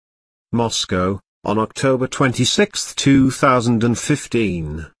Moscow, on October 26,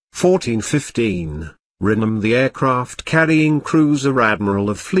 2015, 14:15. REGNUM the aircraft carrying cruiser Admiral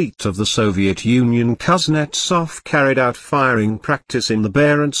of Fleet of the Soviet Union Kuznetsov carried out firing practice in the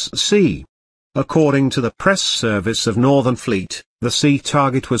Barents Sea. According to the press service of Northern Fleet, the sea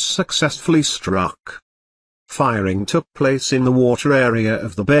target was successfully struck. Firing took place in the water area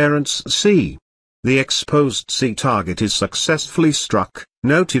of the Barents Sea. The exposed sea target is successfully struck,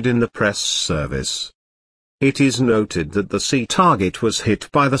 noted in the press service. It is noted that the sea target was hit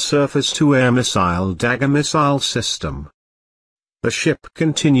by the surface-to-air missile Dagger missile system. The ship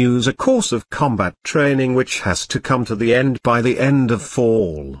continues a course of combat training which has to come to the end by the end of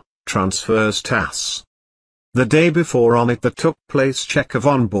fall, transfers TASS. The day before on it took place check of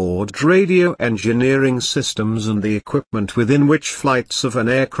onboard radio engineering systems and the equipment within which flights of an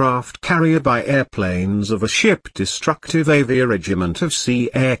aircraft carrier by airplanes of a ship destructive Avia Regiment of Sea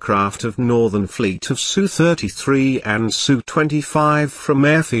aircraft of Northern Fleet of Su-33 and Su-25 from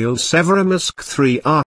airfield Severomorsk 3